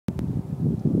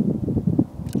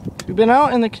We've been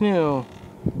out in the canoe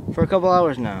for a couple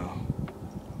hours now.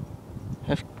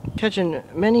 I've catching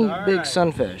many big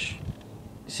sunfish.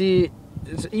 See,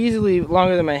 it's easily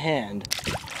longer than my hand.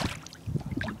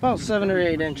 About 7 or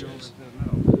 8 inches.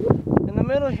 In the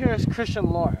middle here is Christian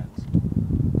Lawrence,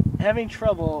 having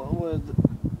trouble with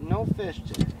no fish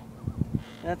today.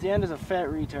 And at the end is a fat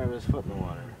retard with his foot in the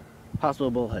water. Possible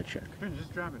bullhead shark.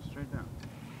 Just drop it straight down.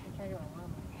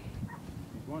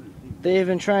 They've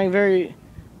been trying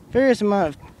various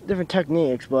amount of different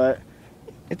techniques, but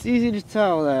it's easy to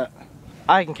tell that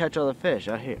I can catch all the fish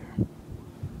out here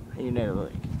at Oneida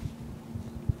Lake.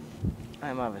 I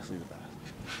am obviously the best.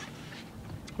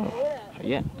 Oh,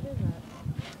 yeah.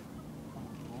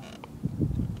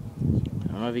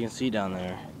 I don't know if you can see down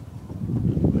there,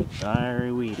 but it's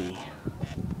very weedy.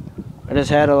 I just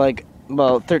had about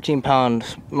 13-pound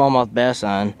smallmouth bass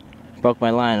on. Broke my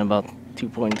line in about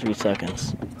 2.3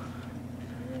 seconds.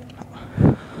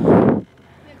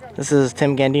 This is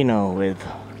Tim Gandino with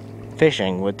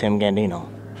Fishing with Tim Gandino.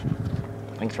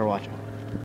 Thanks for watching.